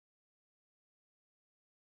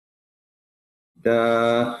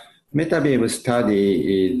The METABEAM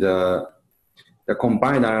study is the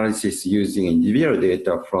combined analysis using individual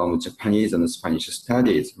data from Japanese and Spanish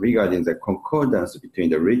studies regarding the concordance between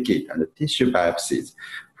the liquid and the tissue biopsies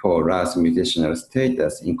for RAS mutational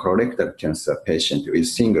status in colorectal cancer patients with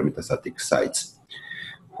single metastatic sites.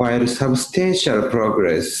 While substantial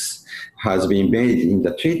progress has been made in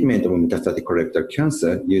the treatment of metastatic colorectal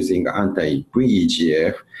cancer using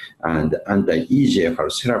anti-VEGF and anti-EGFR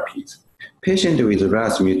therapies, patients with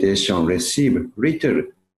RAS mutation receive little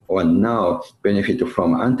or no benefit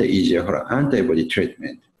from anti-EGFR antibody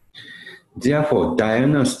treatment. Therefore,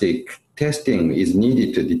 diagnostic testing is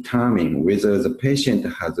needed to determine whether the patient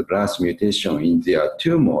has a RAS mutation in their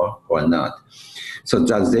tumor or not, so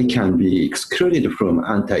that they can be excluded from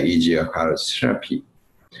anti-EGFR therapy.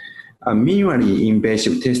 A minimally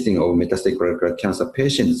invasive testing of metastatic colorectal cancer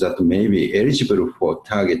patients that may be eligible for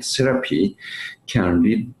target therapy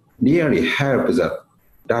can really help the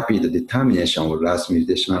rapid determination of RAS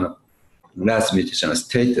mutational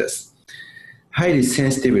status. Highly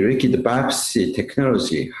sensitive liquid biopsy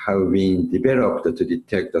technology have been developed to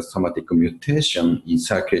detect the somatic mutation in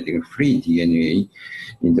circulating free DNA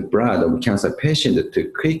in the blood of cancer patients to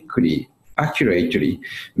quickly, accurately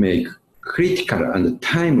make critical and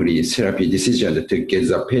timely therapy decisions to get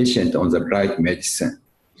the patient on the right medicine.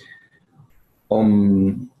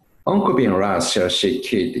 OncoBeam RAS CRC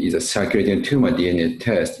kit is a circulating tumor DNA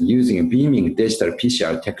test using beaming digital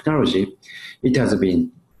PCR technology. It has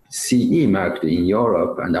been CE marked in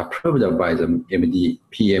Europe and approved by the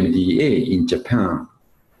PMDA in Japan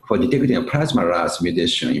for detecting a plasma RAS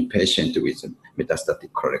mutation in patients with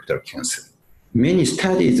metastatic colorectal cancer. Many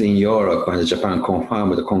studies in Europe and Japan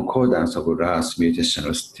confirm the concordance of RAS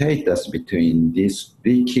mutational status between this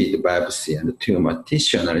liquid biopsy and tumor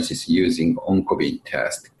tissue analysis using OncoBeam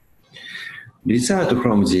test. Results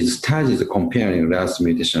from these studies comparing RAS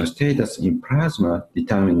mutational status in plasma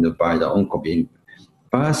determined by the OncoBeam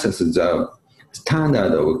versus the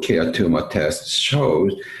standard of care tumor test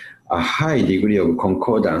shows a high degree of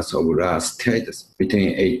concordance of RAS status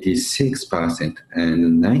between 86%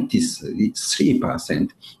 and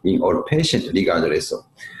 93% in all patients regardless of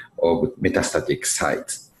metastatic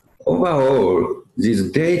sites. Overall, this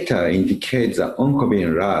data indicates that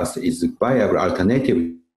OncoBeam RAS is a viable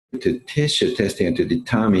alternative to tissue testing to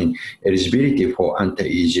determine eligibility for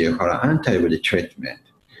anti-EGFR antibody treatment,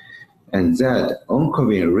 and that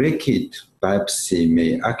OncoBeam liquid biopsy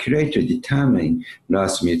may accurately determine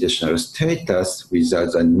RAS mutational status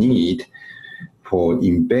without the need for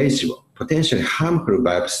invasive, potentially harmful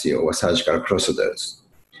biopsy or surgical procedures.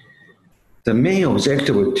 The main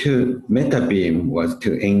objective to METABEAM was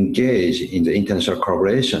to engage in the international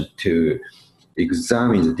collaboration to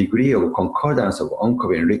examine the degree of concordance of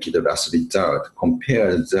OncoBeam liquid RAS result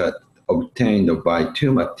compared to that obtained by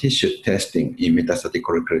tumor tissue testing in metastatic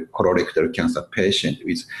colorectal cancer patients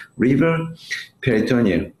with liver,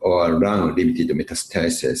 peritoneal, or lung-limited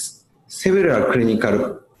metastasis. Several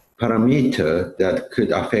clinical parameters that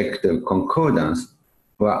could affect the concordance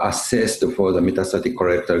were assessed for the metastatic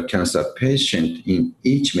colorectal cancer patient in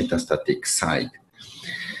each metastatic site.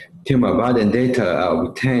 Tumor burden data are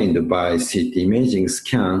obtained by CT imaging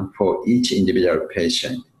scan for each individual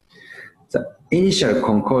patient. The initial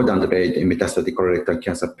concordant rate in metastatic colorectal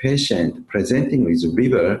cancer patient presenting with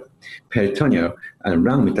liver, peritoneal, and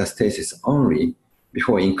lung metastasis only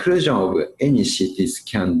before inclusion of any CT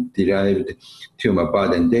scan-derived tumor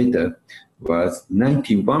burden data was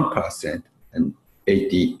 91% and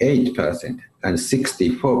 88% and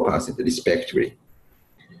 64% respectively.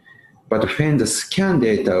 But when the scan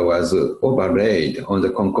data was overlaid on the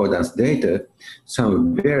concordance data,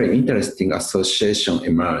 some very interesting association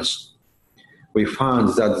emerged. We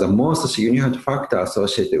found that the most significant factor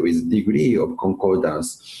associated with degree of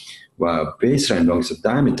concordance were baseline longitudinal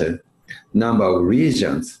diameter, number of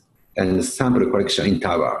regions, and sample collection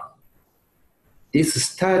interval. This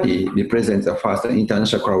study represents the first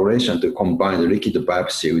international collaboration to combine liquid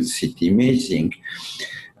biopsy with CT imaging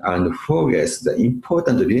and focuses the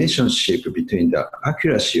important relationship between the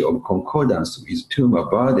accuracy of concordance with tumor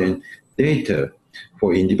burden data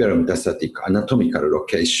for individual metastatic anatomical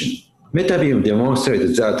location. METABEAM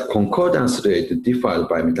demonstrated that concordance rate differed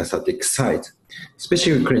by metastatic site.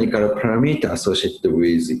 Specific clinical parameters associated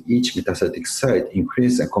with each metastatic site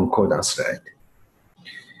increase the concordance rate.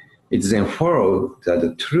 It then followed that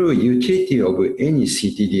the true utility of any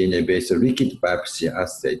ctDNA-based liquid biopsy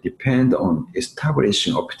assay depends on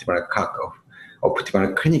establishing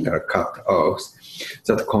optimal clinical cutoffs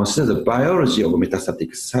that consider the biology of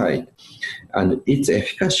metastatic site and its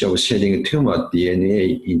efficacy of shedding tumor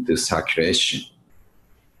DNA into circulation.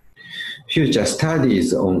 Future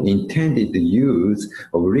studies on intended use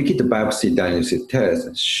of liquid biopsy diagnostic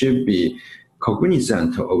tests should be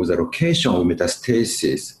cognizant of the location of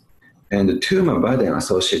metastasis and the tumor burden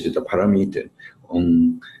associated parameter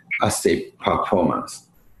on assay performance.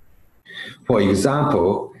 For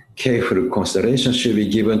example, careful consideration should be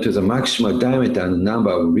given to the maximal diameter and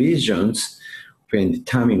number of regions when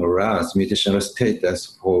determining RAS mutational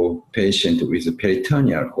status for patients with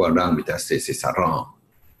peritoneal or lung metastasis alone.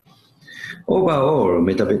 Overall,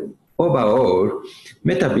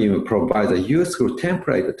 METABEAM provides a useful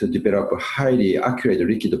template to develop a highly accurate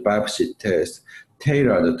liquid biopsy test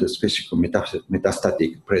tailored to specific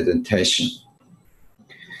metastatic presentation.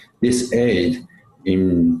 This aids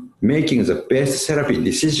in making the best therapy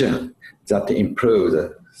decision that improves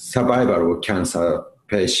the survival of cancer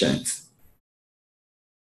patients.